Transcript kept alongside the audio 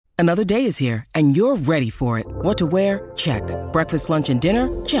Another day is here, and you're ready for it. What to wear? Check. Breakfast, lunch, and dinner?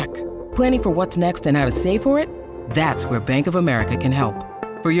 Check. Planning for what's next and how to save for it? That's where Bank of America can help.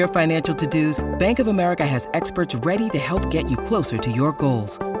 For your financial to-dos, Bank of America has experts ready to help get you closer to your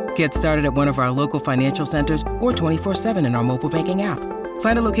goals. Get started at one of our local financial centers or 24/7 in our mobile banking app.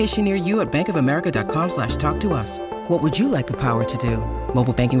 Find a location near you at bankofamerica.com/talktous. What would you like the power to do?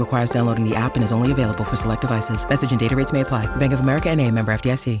 Mobile banking requires downloading the app and is only available for select devices. Message and data rates may apply. Bank of America N.A., member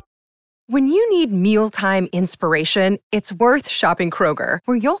FDIC. When you need mealtime inspiration, it's worth shopping Kroger,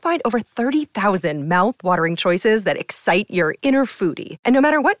 where you'll find over 30,000 mouth-watering choices that excite your inner foodie. And no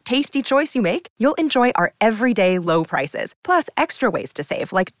matter what tasty choice you make, you'll enjoy our everyday low prices, plus extra ways to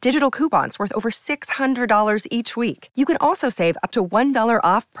save, like digital coupons worth over $600 each week. You can also save up to $1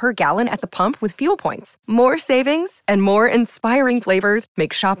 off per gallon at the pump with fuel points. More savings and more inspiring flavors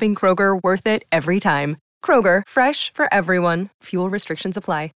make shopping Kroger worth it every time. Kroger, fresh for everyone. Fuel restrictions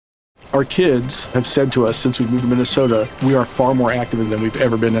apply. Our kids have said to us since we moved to Minnesota, we are far more active than we've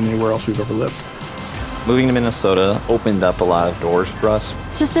ever been anywhere else we've ever lived. Moving to Minnesota opened up a lot of doors for us.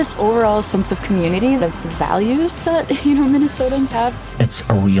 Just this overall sense of community, of values that, Minnesotans have. It's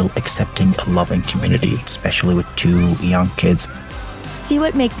a real accepting, loving community, especially with 2 young kids. See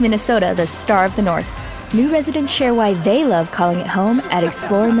what makes Minnesota the star of the North. New residents share why they love calling it home at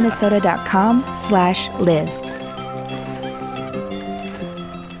exploreminnesota.com/live.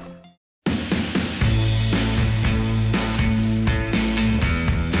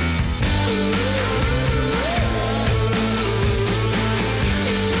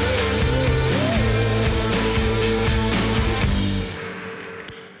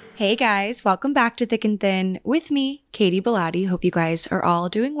 Hey guys, welcome back to Thick and Thin with me, Katie Bellotti. Hope you guys are all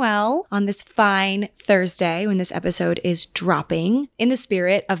doing well on this fine Thursday when this episode is dropping. In the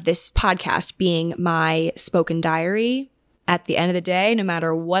spirit of this podcast being my spoken diary, at the end of the day, no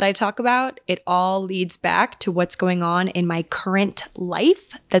matter what I talk about, it all leads back to what's going on in my current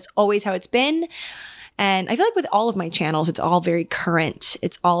life. That's always how it's been. And I feel like with all of my channels, it's all very current.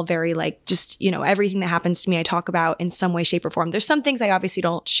 It's all very everything that happens to me, I talk about in some way, shape, or form. There's some things I obviously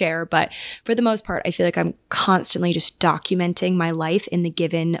don't share, but for the most part, I feel like I'm constantly just documenting my life in the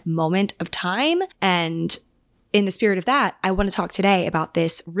given moment of time. And in the spirit of that, I want to talk today about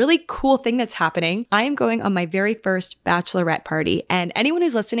this really cool thing that's happening. I am going on my very first bachelorette party, and anyone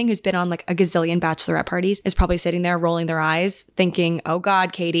who's listening who's been on like a gazillion bachelorette parties is probably sitting there rolling their eyes thinking, oh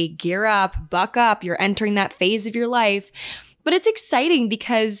God, Katie, gear up, buck up. You're entering that phase of your life. But it's exciting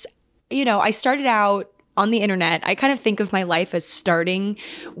because, I started out on the internet. I kind of think of my life as starting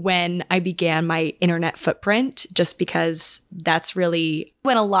when I began my internet footprint, just because that's really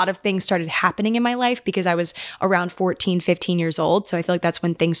when a lot of things started happening in my life, because I was around 14, 15 years old. So I feel like that's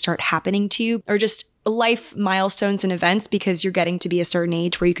when things start happening to you, or just life milestones and events, because you're getting to be a certain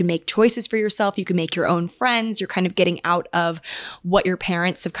age where you can make choices for yourself. You can make your own friends. You're kind of getting out of what your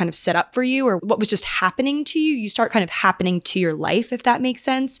parents have kind of set up for you or what was just happening to you. You start kind of happening to your life, if that makes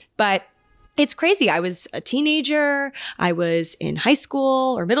sense. But it's crazy. I was a teenager. I was in high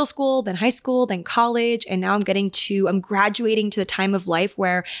school or middle school, then high school, then college. And now I'm graduating to the time of life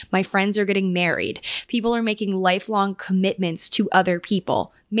where my friends are getting married. People are making lifelong commitments to other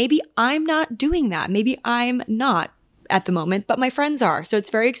people. Maybe I'm not doing that. Maybe I'm not at the moment, but my friends are. So it's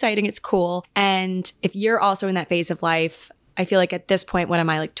very exciting. It's cool. And if you're also in that phase of life, I feel like at this point, what am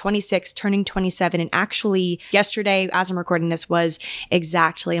I, like 26, turning 27? And actually yesterday, as I'm recording this, was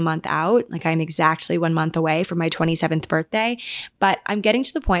exactly a month out. Like I'm exactly 1 month away from my 27th birthday. But I'm getting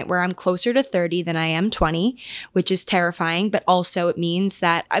to the point where I'm closer to 30 than I am 20, which is terrifying. But also it means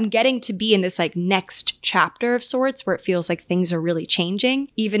that I'm getting to be in this like next chapter of sorts where it feels like things are really changing.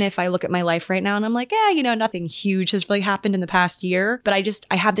 Even if I look at my life right now and I'm like, nothing huge has really happened in the past year. But I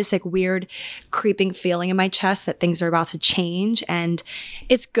have this like weird creeping feeling in my chest that things are about to change. And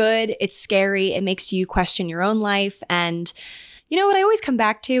it's good. It's scary. It makes you question your own life. And what I always come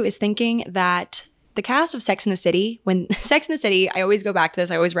back to is thinking that the cast of Sex and the City, I always go back to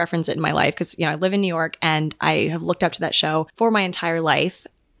this. I always reference it in my life because, I live in New York and I have looked up to that show for my entire life.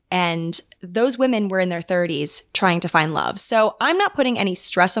 And those women were in their 30s trying to find love. So I'm not putting any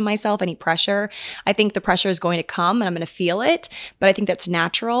stress on myself, any pressure. I think the pressure is going to come and I'm going to feel it. But I think that's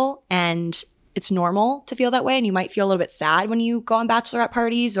natural and it's normal to feel that way. And you might feel a little bit sad when you go on bachelorette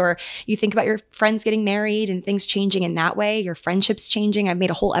parties or you think about your friends getting married and things changing in that way, your friendships changing. I've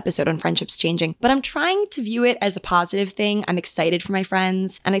made a whole episode on friendships changing, but I'm trying to view it as a positive thing. I'm excited for my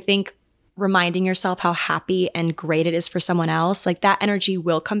friends. And I think reminding yourself how happy and great it is for someone else, like that energy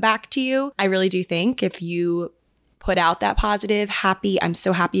will come back to you. I really do think if you put out that positive, happy, I'm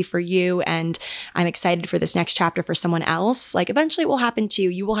so happy for you, and I'm excited for this next chapter for someone else, like eventually it will happen to you.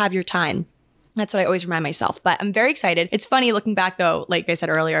 You will have your time. That's what I always remind myself. But I'm very excited. It's funny looking back though, like I said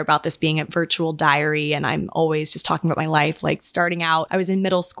earlier about this being a virtual diary, and I'm always just talking about my life. Like starting out, I was in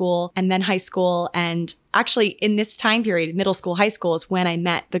middle school and then high school. And actually in this time period, middle school, high school is when I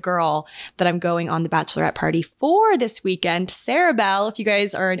met the girl that I'm going on the bachelorette party for this weekend, Sarah Bell. If you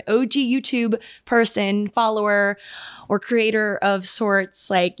guys are an OG YouTube person, follower, or creator of sorts,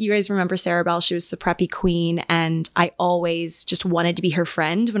 like you guys remember Sarah Bell, she was the preppy queen, and I always just wanted to be her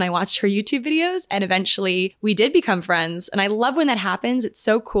friend when I watched her YouTube videos, and eventually we did become friends. And I love when that happens. It's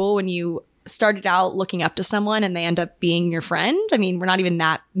so cool when you started out looking up to someone and they end up being your friend. I mean, we're not even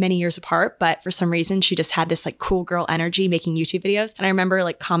that many years apart, but for some reason she just had this like cool girl energy making YouTube videos. And I remember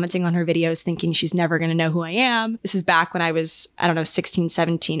like commenting on her videos thinking she's never going to know who I am. This is back when I was, 16,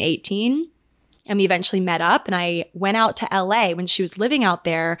 17, 18. And we eventually met up, and I went out to LA when she was living out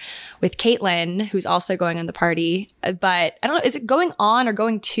there with Caitlin, who's also going on the party. But I don't know, is it going on or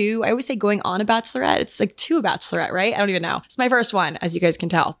going to? I always say going on a bachelorette. It's like to a bachelorette, right? I don't even know. It's my first one, as you guys can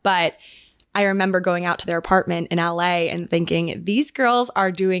tell. But I remember going out to their apartment in LA and thinking, these girls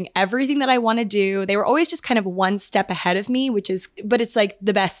are doing everything that I want to do. They were always just kind of one step ahead of me, but it's like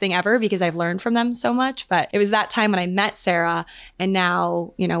the best thing ever because I've learned from them so much. But it was that time when I met Sarah, and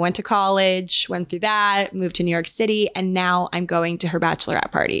now, went to college, went through that, moved to New York City, and now I'm going to her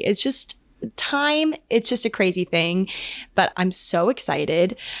bachelorette party. It's just time. It's just a crazy thing, but I'm so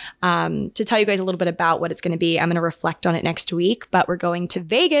excited to tell you guys a little bit about what it's going to be. I'm going to reflect on it next week, but we're going to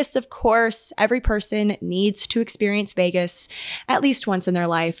Vegas. Of course, every person needs to experience Vegas at least once in their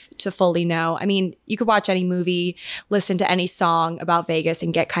life to fully know. I mean, you could watch any movie, listen to any song about Vegas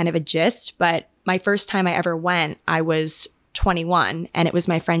and get kind of a gist, but my first time I ever went, I was 21, and it was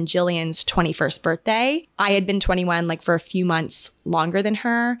my friend Jillian's 21st birthday. I had been 21 like for a few months longer than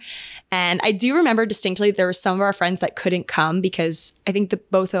her. And I do remember distinctly there were some of our friends that couldn't come because I think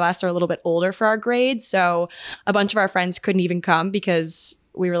that both of us are a little bit older for our grade. So a bunch of our friends couldn't even come because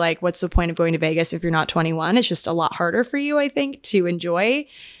we were like, what's the point of going to Vegas if you're not 21? It's just a lot harder for you, I think, to enjoy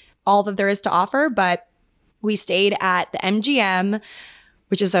all that there is to offer. But we stayed at the MGM,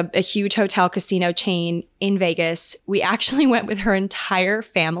 which is a huge hotel casino chain in Vegas. We actually went with her entire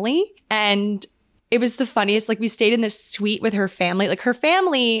family, and it was the funniest. Like, we stayed in this suite with her family. Like, her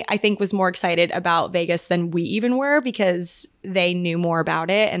family, I think, was more excited about Vegas than we even were because they knew more about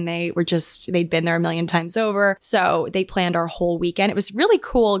it, and they'd been there a million times over. So they planned our whole weekend. It was really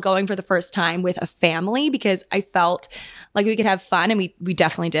cool going for the first time with a family because I felt like we could have fun, and we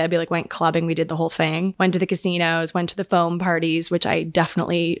definitely did. We went clubbing, we did the whole thing, went to the casinos, went to the foam parties, which I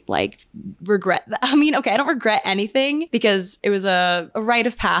definitely regret. I mean, okay, I don't regret anything because it was a rite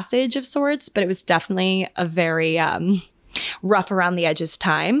of passage of sorts, but it was definitely a very rough around the edges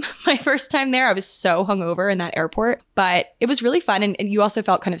time. My first time there, I was so hungover in that airport, but it was really fun. And you also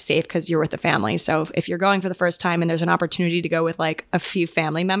felt kind of safe because you're with the family. So if you're going for the first time and there's an opportunity to go with a few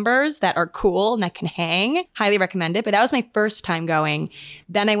family members that are cool and that can hang, highly recommend it. But that was my first time going.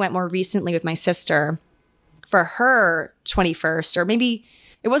 Then I went more recently with my sister for her 21st, or maybe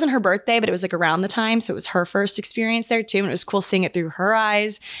it wasn't her birthday, but it was around the time. So it was her first experience there too. And it was cool seeing it through her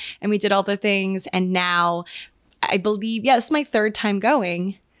eyes. And we did all the things. And now I believe, this is my third time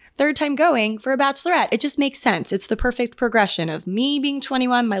going for a bachelorette. It just makes sense. It's the perfect progression of me being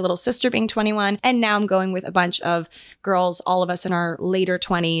 21, my little sister being 21, and now I'm going with a bunch of girls, all of us in our later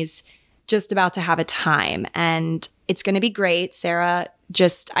 20s, just about to have a time. And it's going to be great. Sarah,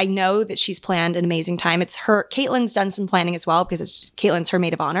 I know that she's planned an amazing time. Caitlin's done some planning as well because Caitlin's her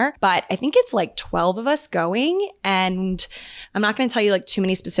maid of honor, but I think it's 12 of us going. And I'm not going to tell you too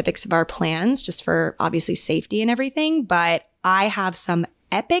many specifics of our plans just for obviously safety and everything, but I have some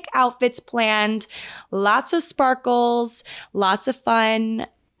epic outfits planned, lots of sparkles, lots of fun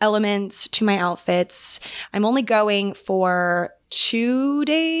elements to my outfits. I'm only going for 3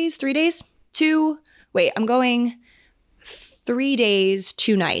 days. I'm going 3 days,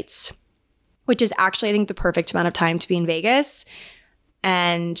 2 nights, which is actually, I think, the perfect amount of time to be in Vegas.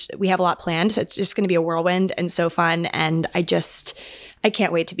 And we have a lot planned. So it's just going to be a whirlwind and so fun. And I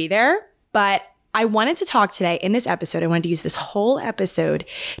can't wait to be there. But I wanted to talk today in this episode. I wanted to use this whole episode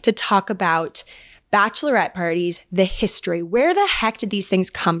to talk about bachelorette parties, the history. Where the heck did these things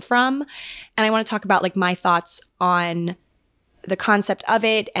come from? And I want to talk about my thoughts on the concept of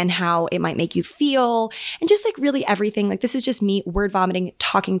it and how it might make you feel and just really everything. This is just me word vomiting,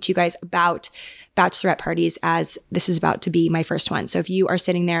 talking to you guys about bachelorette parties as this is about to be my first one. So if you are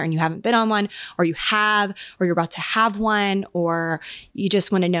sitting there and you haven't been on one, or you have, or you're about to have one, or you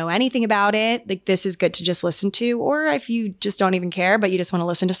just want to know anything about it, like this is good to just listen to. Or if you just don't even care, but you just want to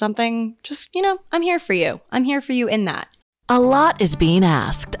listen to something, just, I'm here for you. I'm here for you in that. A lot is being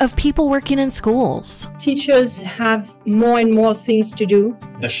asked of people working in schools. Teachers have more and more things to do.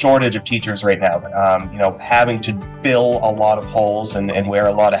 The shortage of teachers right now, having to fill a lot of holes and wear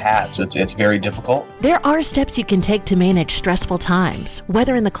a lot of hats, it's very difficult. There are steps you can take to manage stressful times,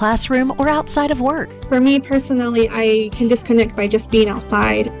 whether in the classroom or outside of work. For me personally, I can disconnect by just being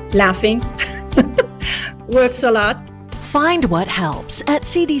outside. Laughing works a lot. Find what helps at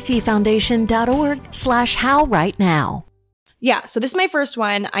cdcfoundation.org/how right now. Yeah, so this is my first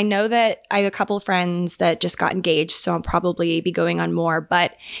one. I know that I have a couple of friends that just got engaged, so I'll probably be going on more.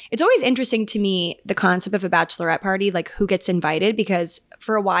 But it's always interesting to me, the concept of a bachelorette party, like who gets invited, because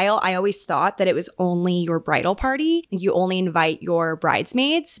for a while, I always thought that it was only your bridal party. You only invite your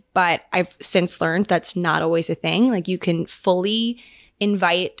bridesmaids, but I've since learned that's not always a thing. Like you can fully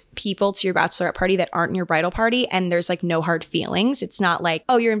invite people to your bachelorette party that aren't in your bridal party, and there's like no hard feelings. It's not like,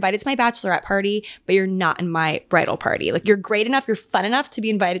 oh, you're invited to my bachelorette party, but you're not in my bridal party. Like you're great enough, you're fun enough to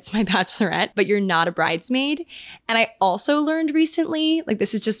be invited to my bachelorette, but you're not a bridesmaid. And I also learned recently, like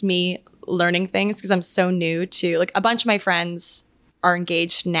this is just me learning things because I'm so new to, like a bunch of my friends are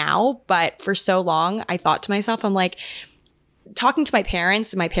engaged now, but for so long I thought to myself, I'm like, talking to my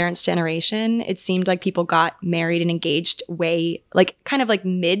parents and my parents' generation, it seemed like people got married and engaged way, like kind of like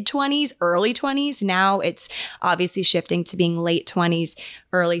mid-20s, early 20s. Now it's obviously shifting to being late 20s,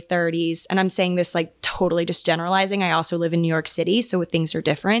 early 30s. And I'm saying this like totally just generalizing. I also live in New York City, so things are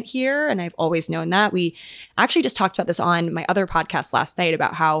different here. And I've always known that. We actually just talked about this on my other podcast last night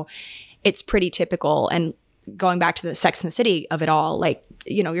about how it's pretty typical. And going back to the Sex and the City of it all, like,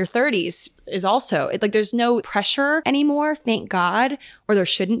 your 30s is also, like, there's no pressure anymore, thank God, or there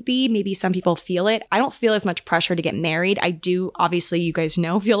shouldn't be. Maybe some people feel it. I don't feel as much pressure to get married. I do, obviously, you guys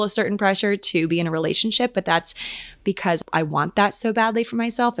know, feel a certain pressure to be in a relationship, but that's because I want that so badly for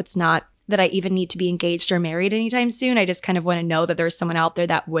myself. It's not that I even need to be engaged or married anytime soon. I just kind of want to know that there's someone out there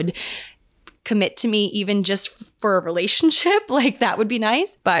that would commit to me even just for a relationship. Like that would be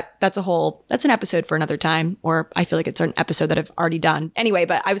nice, but that's an episode for another time, or I feel like it's an episode that I've already done. Anyway,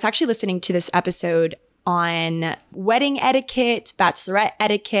 but I was actually listening to this episode on wedding etiquette, bachelorette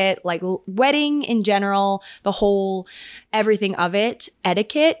etiquette, like wedding in general, the whole everything of it,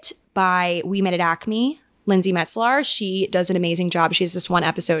 etiquette by We Met at Acme. Lindsay Metzlar, she does an amazing job. She has this one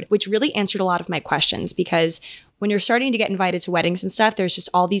episode which really answered a lot of my questions, because when you're starting to get invited to weddings and stuff, there's just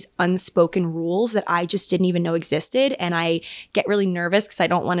all these unspoken rules that I just didn't even know existed. And I get really nervous because I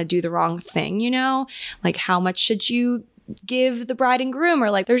don't want to do the wrong thing, like how much should you give the bride and groom, or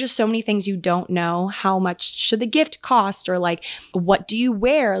like there's just so many things you don't know. How much should the gift cost, or like what do you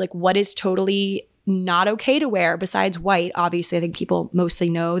wear, like what is totally not okay to wear besides white. Obviously, I think people mostly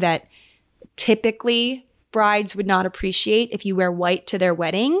know that typically brides would not appreciate if you wear white to their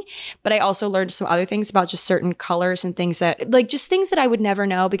wedding. But I also learned some other things about just certain colors and things that, like, just things that I would never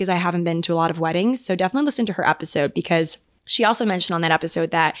know because I haven't been to a lot of weddings. So definitely listen to her episode, because she also mentioned on that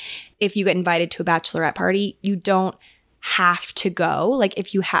episode that if you get invited to a bachelorette party, you don't have to go. Like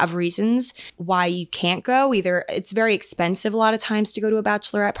if you have reasons why you can't go, either it's very expensive a lot of times to go to a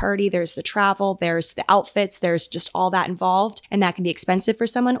bachelorette party. There's the travel, there's the outfits, there's just all that involved, and that can be expensive for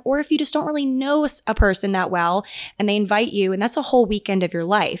someone. Or if you just don't really know a person that well and they invite you, and that's a whole weekend of your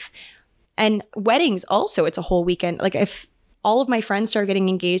life. And weddings also, it's a whole weekend. Like if all of my friends start getting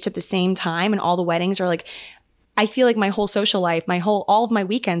engaged at the same time and all the weddings are like, I feel like my whole social life, all of my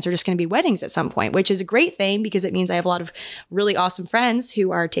weekends are just going to be weddings at some point, which is a great thing because it means I have a lot of really awesome friends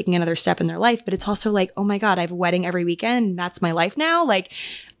who are taking another step in their life. But it's also like, oh my God, I have a wedding every weekend. And that's my life now. Like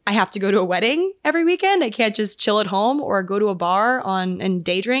I have to go to a wedding every weekend. I can't just chill at home or go to a bar and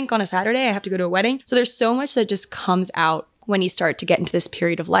day drink on a Saturday. I have to go to a wedding. So there's so much that just comes out when you start to get into this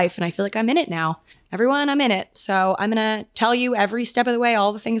period of life. And I feel like I'm in it now. Everyone, I'm in it. So I'm going to tell you every step of the way,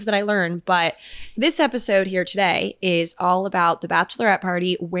 all the things that I learned. But this episode here today is all about the bachelorette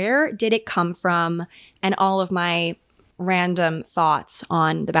party. Where did it come from? And all of my random thoughts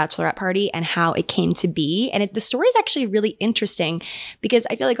on the bachelorette party and how it came to be. And the story is actually really interesting because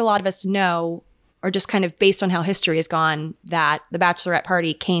I feel like a lot of us know, or just kind of based on how history has gone, that the bachelorette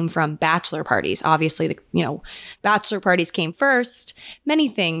party came from bachelor parties. Obviously, bachelor parties came first. Many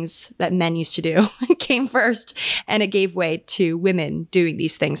things that men used to do came first, and it gave way to women doing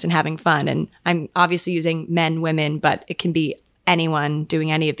these things and having fun. And I'm obviously using men, women, but it can be anyone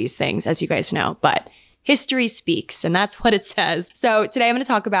doing any of these things, as you guys know. But History speaks, and that's what it says. So today I'm going to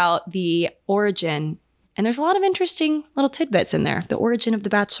talk about the origin, and there's a lot of interesting little tidbits in there. The origin of the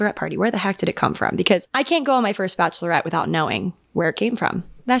bachelorette party. Where the heck did it come from? Because I can't go on my first bachelorette without knowing where it came from.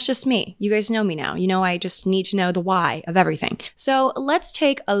 That's just me. You guys know me now. You know I just need to know the why of everything. So let's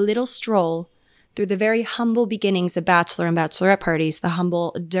take a little stroll through the very humble beginnings of bachelor and bachelorette parties, the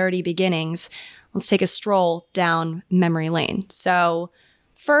humble, dirty beginnings. Let's take a stroll down memory lane. So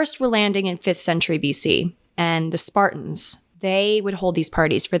first, we're landing in 5th century BC, and the Spartans, they would hold these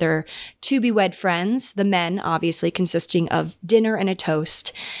parties for their to-be-wed friends, the men, obviously, consisting of dinner and a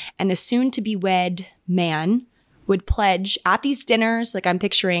toast, and the soon-to-be-wed man would pledge at these dinners, like I'm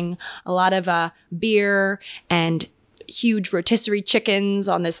picturing a lot of beer and huge rotisserie chickens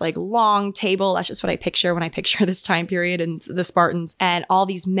on this like long table. That's just what I picture when I picture this time period and the Spartans, and all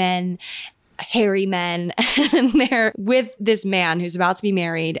these men, hairy men, and they're with this man who's about to be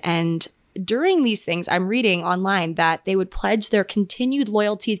married. And during these things, I'm reading online that they would pledge their continued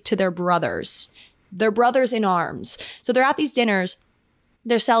loyalty to their brothers in arms. So they're at these dinners,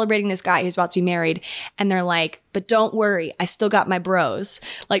 they're celebrating this guy who's about to be married, and they're like, but don't worry, I still got my bros.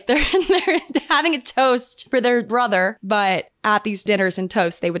 Like they're having a toast for their brother, but at these dinners and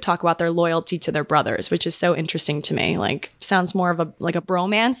toasts, they would talk about their loyalty to their brothers, which is so interesting to me. Like sounds more of a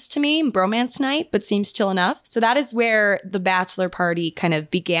bromance to me, bromance night, but seems chill enough. So that is where the bachelor party kind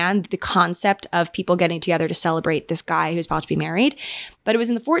of began, the concept of people getting together to celebrate this guy who's about to be married. But it was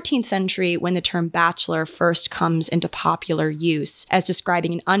in the 14th century when the term bachelor first comes into popular use as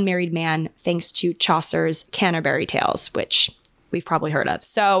describing an unmarried man, thanks to Chaucer's Canterbury Tales, which we've probably heard of.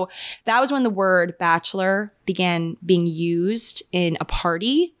 So that was when the word bachelor began being used in a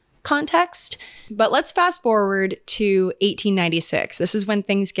party context. But let's fast forward to 1896. This is when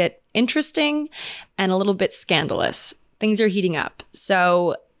things get interesting and a little bit scandalous. Things are heating up.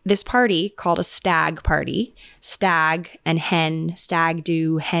 So this party called a stag party, stag and hen, stag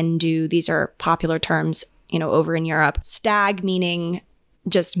do, hen do. These are popular terms, over in Europe. Stag meaning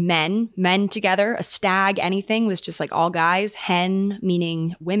just men together. A stag, anything, was just like all guys. Hen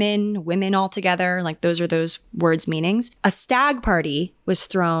meaning women all together. Like those are those words' meanings. A stag party was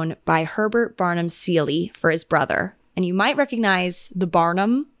thrown by Herbert Barnum Seeley for his brother. And you might recognize the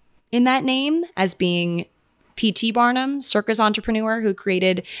Barnum in that name as being P.T. Barnum, circus entrepreneur who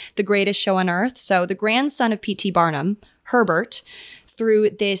created The Greatest Show on Earth. So the grandson of P.T. Barnum, Herbert, threw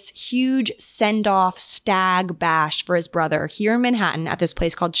this huge send-off stag bash for his brother here in Manhattan at this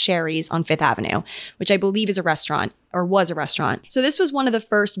place called Sherry's on 5th Avenue, which I believe is a restaurant or was a restaurant. So this was one of the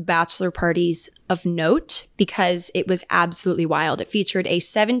first bachelor parties of note because it was absolutely wild. It featured a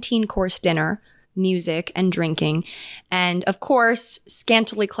 17-course dinner, music and drinking, and of course,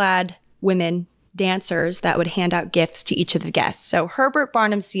 scantily clad women, dancers that would hand out gifts to each of the guests. So Herbert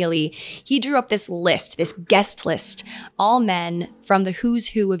Barnum Seeley, he drew up this list, this guest list, all men from the who's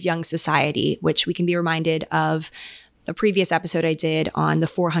who of young society, which we can be reminded of the previous episode I did on the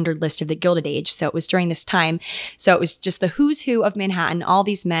 400 list of the Gilded Age. So it was during this time. So it was just the who's who of Manhattan, all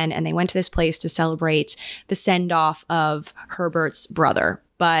these men, and they went to this place to celebrate the send-off of Herbert's brother.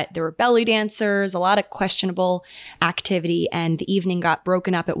 But there were belly dancers, a lot of questionable activity, and the evening got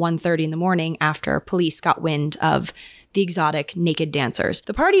broken up at 1:30 in the morning after police got wind of the exotic naked dancers.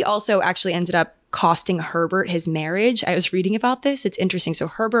 The party also actually ended up costing Herbert his marriage. I was reading about this. It's interesting. So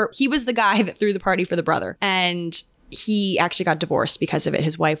Herbert, he was the guy that threw the party for the brother, and he actually got divorced because of it.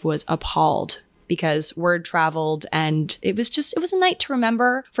 His wife was appalled because word traveled, and it was a night to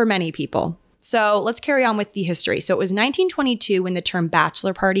remember for many people. So let's carry on with the history. So it was 1922 when the term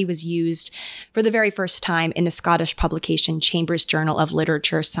bachelor party was used for the very first time in the Scottish publication Chambers Journal of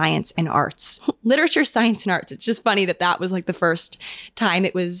Literature, Science and Arts. Literature, Science and Arts. It's just funny that was like the first time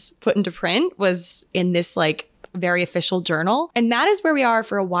it was put into print was in this like very official journal. And that is where we are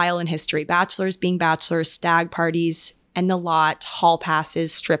for a while in history. Bachelors being bachelors, stag parties and the lot, hall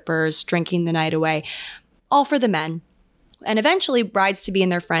passes, strippers, drinking the night away, all for the men. And eventually, brides-to-be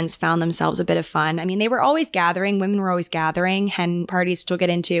and their friends found themselves a bit of fun. I mean, they were always gathering. Women were always gathering. Hen parties, which we'll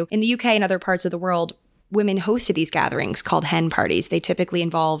get into. In the UK and other parts of the world, women hosted these gatherings called hen parties. They typically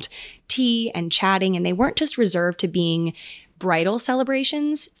involved tea and chatting, and they weren't just reserved to being bridal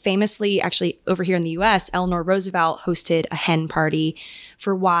celebrations. Famously, actually, over here in the US, Eleanor Roosevelt hosted a hen party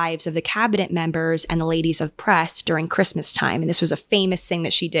for wives of the cabinet members and the ladies of press during Christmas time. And this was a famous thing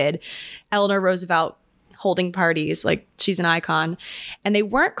that she did. Eleanor Roosevelt holding parties. Like, she's an icon. And they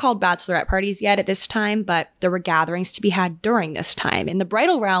weren't called bachelorette parties yet at this time, but there were gatherings to be had during this time. In the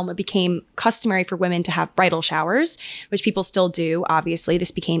bridal realm, it became customary for women to have bridal showers, which people still do. Obviously,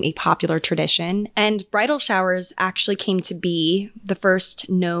 this became a popular tradition. And bridal showers actually came to be the first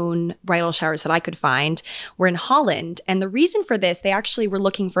known bridal showers that I could find were in Holland. And the reason for this, they actually were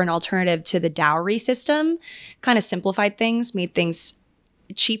looking for an alternative to the dowry system, kind of simplified things, made things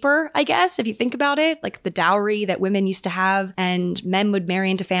cheaper, I guess, if you think about it, like the dowry that women used to have, and men would marry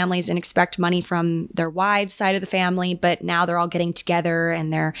into families and expect money from their wives' side of the family. But now they're all getting together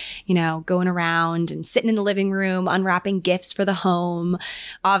and they're, going around and sitting in the living room, unwrapping gifts for the home.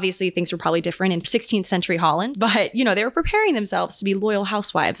 Obviously, things were probably different in 16th century Holland, but, they were preparing themselves to be loyal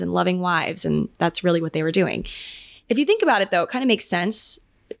housewives and loving wives. And that's really what they were doing. If you think about it, though, it kind of makes sense,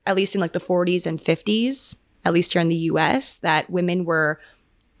 at least in like the 40s and 50s, at least here in the US, that women were,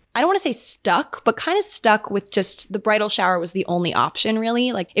 I don't want to say stuck, but kind of stuck with just the bridal shower was the only option,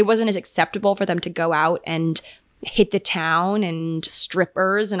 really. Like, it wasn't as acceptable for them to go out and hit the town and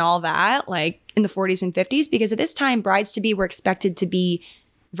strippers and all that, like in the 40s and 50s, because at this time, brides-to-be were expected to be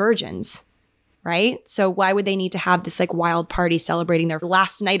virgins, right? So why would they need to have this like wild party celebrating their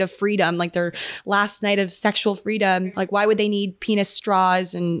last night of freedom, like their last night of sexual freedom? Like, why would they need penis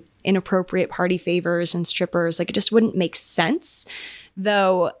straws and inappropriate party favors and strippers? Like, it just wouldn't make sense.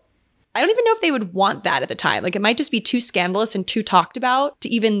 Though I don't even know if they would want that at the time. Like, it might just be too scandalous and too talked about to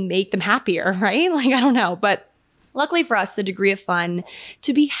even make them happier, right? Like, I don't know. But luckily for us, the degree of fun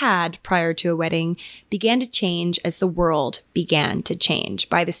to be had prior to a wedding began to change as the world began to change.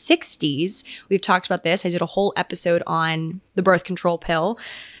 By the 60s, we've talked about this. I did a whole episode on the birth control pill.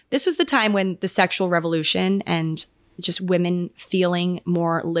 This was the time when the sexual revolution and just women feeling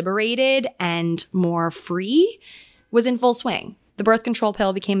more liberated and more free was in full swing. The birth control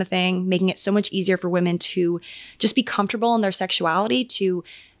pill became a thing, making it so much easier for women to just be comfortable in their sexuality, to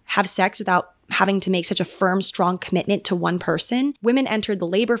have sex without having to make such a firm, strong commitment to one person. Women entered the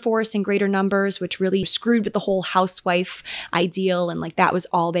labor force in greater numbers, which really screwed with the whole housewife ideal. And like, that was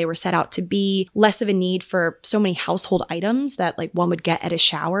all they were set out to be. Less of a need for so many household items that like one would get at a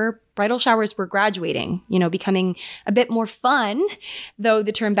shower. Bridal showers were graduating, becoming a bit more fun, though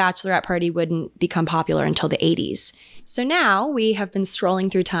the term bachelorette party wouldn't become popular until the 80s. So now we have been strolling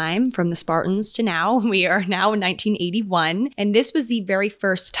through time from the Spartans to now. We are now in 1981. And this was the very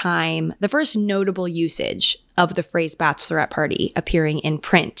first time, the first notable usage of the phrase bachelorette party appearing in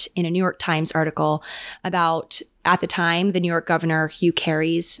print in a New York Times article about, at the time, the New York governor Hugh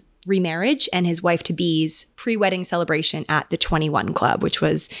Carey's remarriage and his wife-to-be's pre-wedding celebration at the 21 Club, which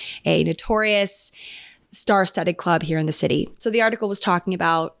was a notorious star-studded club here in the city. So the article was talking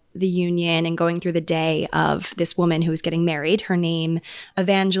about the union and going through the day of this woman who was getting married, her name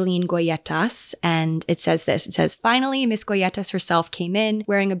Evangeline Goyetas. And it says this, it says, finally, Miss Goyetas herself came in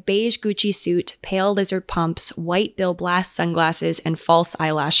wearing a beige Gucci suit, pale lizard pumps, white Bill Blass sunglasses, and false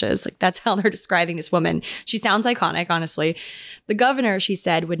eyelashes. Like, that's how they're describing this woman. She sounds iconic, honestly. The governor, she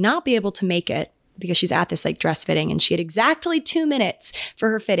said, would not be able to make it because she's at this like dress fitting, and she had exactly 2 minutes for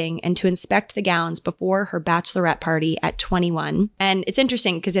her fitting and to inspect the gowns before her bachelorette party at 21. And it's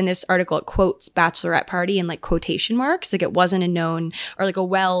interesting because in this article, it quotes bachelorette party in like quotation marks. Like, it wasn't a known or like a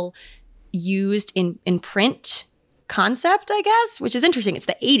well used in print concept, I guess, which is interesting. It's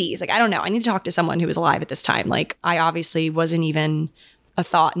the 80s. Like, I don't know. I need to talk to someone who was alive at this time. Like, I obviously wasn't even a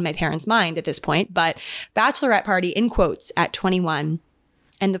thought in my parents' mind at this point, but bachelorette party in quotes at 21.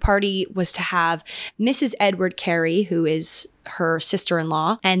 And the party was to have Mrs. Edward Carey, who is her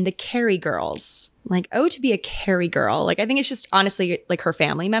sister-in-law, and the Carey girls. Like, oh, to be a Carey girl. Like, I think it's just honestly like her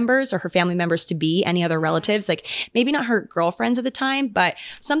family members or her family members to be, any other relatives. Like, maybe not her girlfriends at the time, but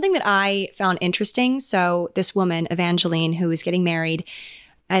something that I found interesting. So this woman, Evangeline, who was getting married,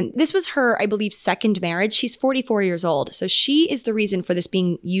 and this was her, I believe, second marriage. She's 44 years old. So she is the reason for this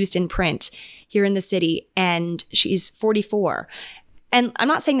being used in print here in the city. And she's 44. And I'm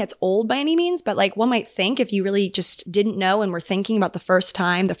not saying that's old by any means, but like one might think, if you really just didn't know and were thinking about the first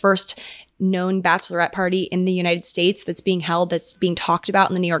known bachelorette party in the United States that's being held, that's being talked about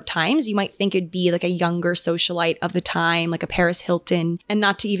in the New York Times, you might think it'd be like a younger socialite of the time, like a Paris Hilton. And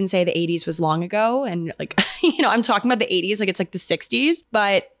not to even say the 80s was long ago. And like, I'm talking about the 80s, like it's like the 60s,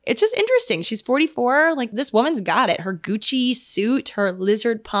 but it's just interesting. She's 44. Like, this woman's got it. Her Gucci suit, her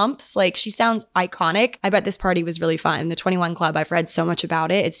lizard pumps, like, she sounds iconic. I bet this party was really fun. The 21 Club, I've read so much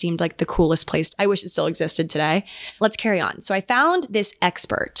about it. It seemed like the coolest place. I wish it still existed today. Let's carry on. So I found this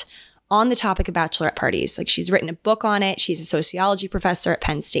expert on the topic of bachelorette parties. Like, she's written a book on it. She's a sociology professor at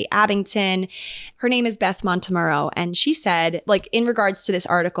Penn State Abington. Her name is Beth Montemurro. And she said, like, in regards to this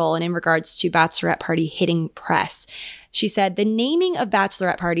article and in regards to bachelorette party hitting press, she said, the naming of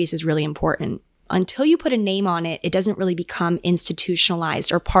bachelorette parties is really important. Until you put a name on it, it doesn't really become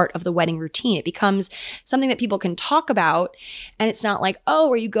institutionalized or part of the wedding routine. It becomes something that people can talk about. And it's not like,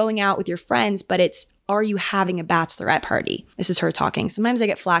 oh, are you going out with your friends? But it's, are you having a bachelorette party? This is her talking. Sometimes I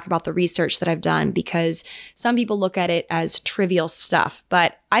get flack about the research that I've done because some people look at it as trivial stuff.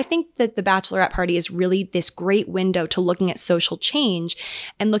 But I think that the bachelorette party is really this great window to looking at social change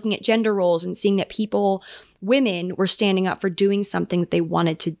and looking at gender roles and seeing that people, women, were standing up for doing something that they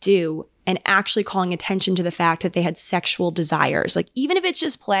wanted to do and actually calling attention to the fact that they had sexual desires. Like, even if it's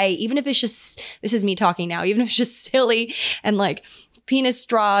just play, even if it's just, this is me talking now, even if it's just silly and like penis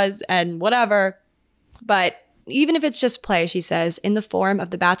straws and whatever. But even if it's just play, she says, in the form of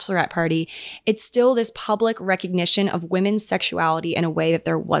the bachelorette party, it's still this public recognition of women's sexuality in a way that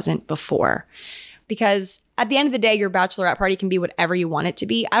there wasn't before. Because at the end of the day, your bachelorette party can be whatever you want it to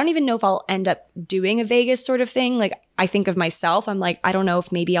be. I don't even know if I'll end up doing a Vegas sort of thing. Like, I think of myself, I'm like, I don't know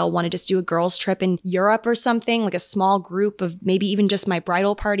if maybe I'll want to just do a girls trip in Europe or something, like a small group of maybe even just my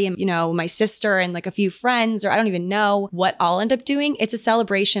bridal party and, you know, my sister and like a few friends, or I don't even know what I'll end up doing. It's a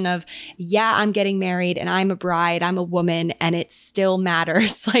celebration of, yeah, I'm getting married and I'm a bride, I'm a woman, and it still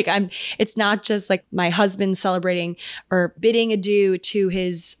matters. Like, it's not just like my husband celebrating or bidding adieu to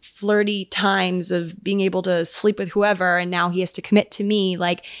his flirty times of being able to sleep with whoever and now he has to commit to me.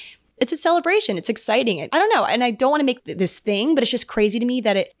 Like, it's a celebration. It's exciting. I don't know. And I don't want to make this thing, but it's just crazy to me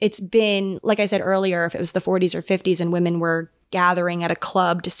that it's been, like I said earlier, if it was the 40s or 50s and women were gathering at a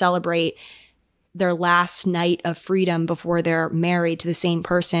club to celebrate their last night of freedom before they're married to the same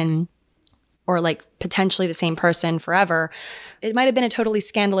person, or like potentially the same person forever, it might have been a totally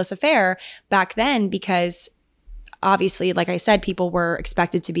scandalous affair back then because obviously, like I said, women were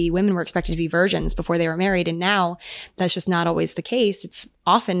expected to be virgins before they were married. And now that's just not always the case. It's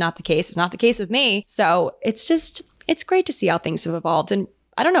often not the case. It's not the case with me. So it's great to see how things have evolved. And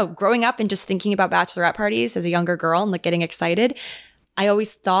I don't know, growing up and just thinking about bachelorette parties as a younger girl and like getting excited, I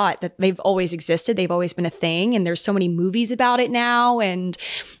always thought that they've always existed. They've always been a thing. And there's so many movies about it now. And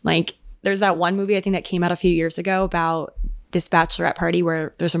like, there's that one movie I think that came out a few years ago about this bachelorette party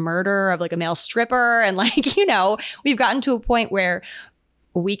where there's a murder of like a male stripper. And like, you know, we've gotten to a point where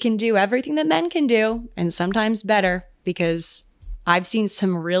we can do everything that men can do and sometimes better, because I've seen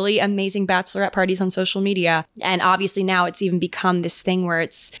some really amazing bachelorette parties on social media. And obviously now it's even become this thing where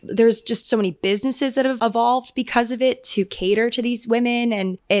there's just so many businesses that have evolved because of it to cater to these women.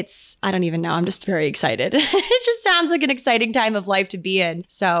 And I don't even know. I'm just very excited. It just sounds like an exciting time of life to be in.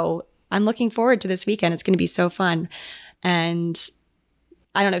 So I'm looking forward to this weekend. It's going to be so fun. And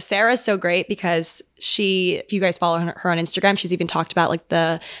I don't know, Sarah's so great because if you guys follow her on Instagram, she's even talked about like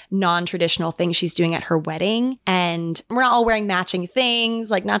the non-traditional things she's doing at her wedding. And we're not all wearing matching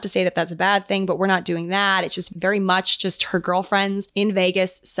things, like not to say that that's a bad thing, but we're not doing that. It's just very much just her girlfriends in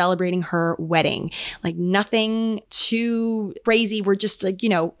Vegas celebrating her wedding. Like nothing too crazy. We're just like, you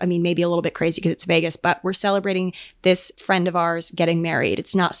know, I mean, maybe a little bit crazy because it's Vegas, but we're celebrating this friend of ours getting married.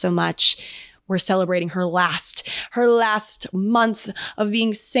 It's not so much we're celebrating her last month of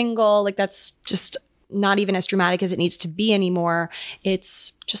being single. Like that's just not even as dramatic as it needs to be anymore.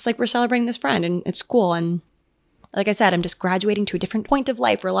 It's just like we're celebrating this friend and it's cool. And like I said, I'm just graduating to a different point of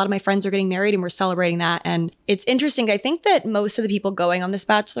life where a lot of my friends are getting married and we're celebrating that. And it's interesting. I think that most of the people going on this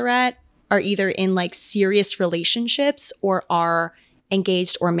bachelorette are either in like serious relationships or are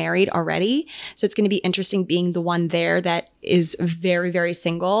engaged or married already. So it's going to be interesting being the one there that is very, very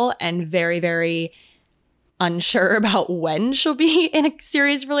single and very, very unsure about when she'll be in a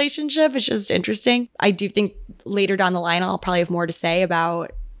serious relationship. It's just interesting. I do think later down the line, I'll probably have more to say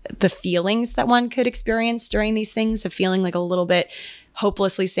about the feelings that one could experience during these things of feeling like a little bit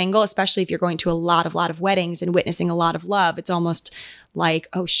hopelessly single, especially if you're going to a lot of weddings and witnessing a lot of love. It's almost like,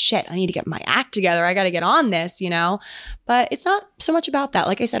 oh shit, I need to get my act together. I got to get on this, you know? But it's not so much about that.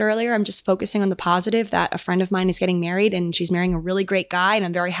 Like I said earlier, I'm just focusing on the positive that a friend of mine is getting married and she's marrying a really great guy and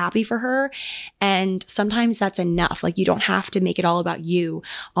I'm very happy for her. And sometimes that's enough. Like you don't have to make it all about you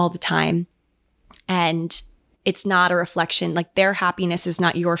all the time. And it's not a reflection, like their happiness is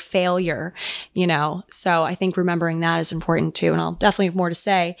not your failure, you know? So I think remembering that is important too. And I'll definitely have more to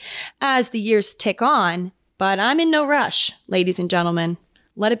say as the years tick on, but I'm in no rush, ladies and gentlemen.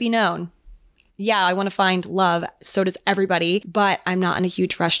 Let it be known. Yeah, I want to find love. So does everybody, but I'm not in a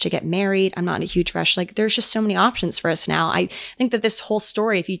huge rush to get married. I'm not in a huge rush. Like there's just so many options for us now. I think that this whole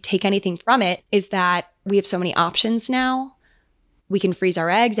story, if you take anything from it, is that we have so many options now we can freeze our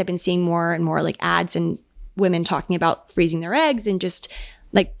eggs. I've been seeing more and more like ads and women talking about freezing their eggs, and just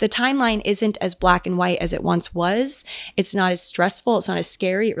like the timeline isn't as black and white as it once was. It's not as stressful. It's not as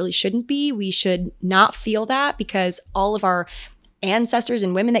scary. It really shouldn't be. We should not feel that, because all of our ancestors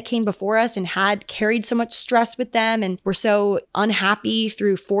and women that came before us and had carried so much stress with them and were so unhappy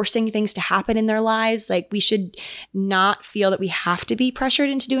through forcing things to happen in their lives. Like, we should not feel that we have to be pressured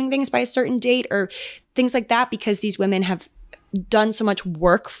into doing things by a certain date or things like that, because these women have done so much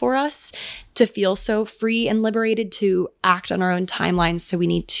work for us to feel so free and liberated to act on our own timelines. So we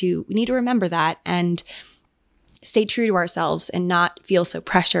need to remember that and stay true to ourselves and not feel so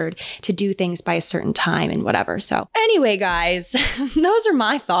pressured to do things by a certain time and whatever. So anyway, guys, those are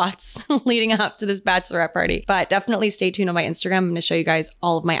my thoughts leading up to this bachelorette party. But definitely stay tuned on my Instagram. I'm going to show you guys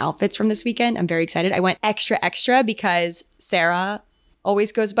all of my outfits from this weekend. I'm very excited. I went extra because Sarah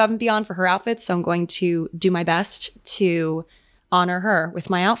always goes above and beyond for her outfits. So I'm going to do my best to honor her with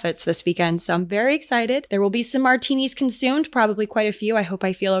my outfits this weekend. So I'm very excited. There will be some martinis consumed, probably quite a few. I hope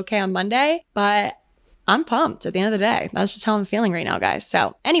I feel okay on Monday, but I'm pumped at the end of the day. That's just how I'm feeling right now, guys.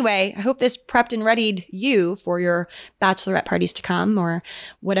 So anyway, I hope this prepped and readied you for your bachelorette parties to come, or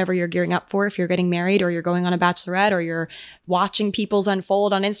whatever you're gearing up for. If you're getting married, or you're going on a bachelorette, or you're watching people's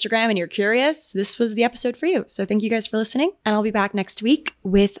unfold on Instagram and you're curious, this was the episode for you. So thank you guys for listening. And I'll be back next week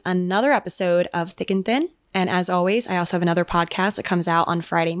with another episode of Thick and Thin. And as always, I also have another podcast that comes out on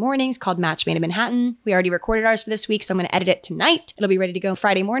Friday mornings called Match Made in Manhattan. We already recorded ours for this week, so I'm going to edit it tonight. It'll be ready to go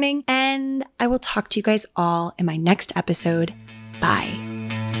Friday morning. And I will talk to you guys all in my next episode. Bye.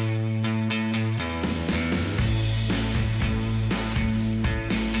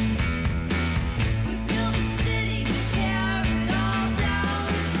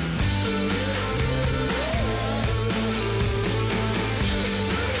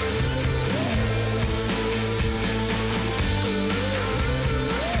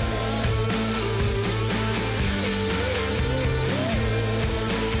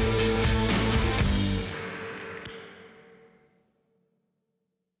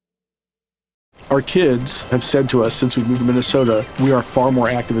 Our kids have said to us since we moved to Minnesota, we are far more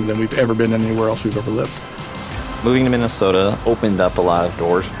active than we've ever been anywhere else we've ever lived. Moving to Minnesota opened up a lot of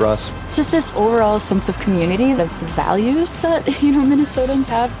doors for us. Just this overall sense of community, the values that, Minnesotans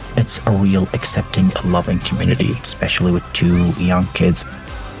have. It's a real accepting, loving community, especially with 2 young kids.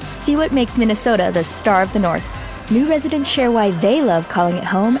 See what makes Minnesota the star of the North. New residents share why they love calling it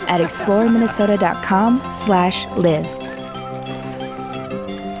home at exploreminnesota.com/live.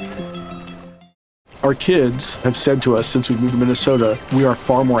 Our kids have said to us since we moved to Minnesota, we are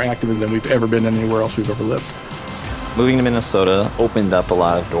far more active than we've ever been anywhere else we've ever lived. Moving to Minnesota opened up a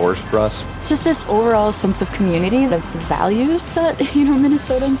lot of doors for us. Just this overall sense of community, the values that,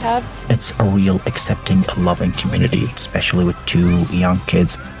 Minnesotans have. It's a real accepting, loving community, especially with 2 young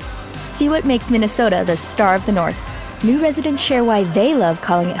kids. See what makes Minnesota the star of the North. New residents share why they love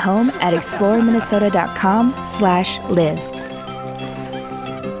calling it home at exploreminnesota.com/live.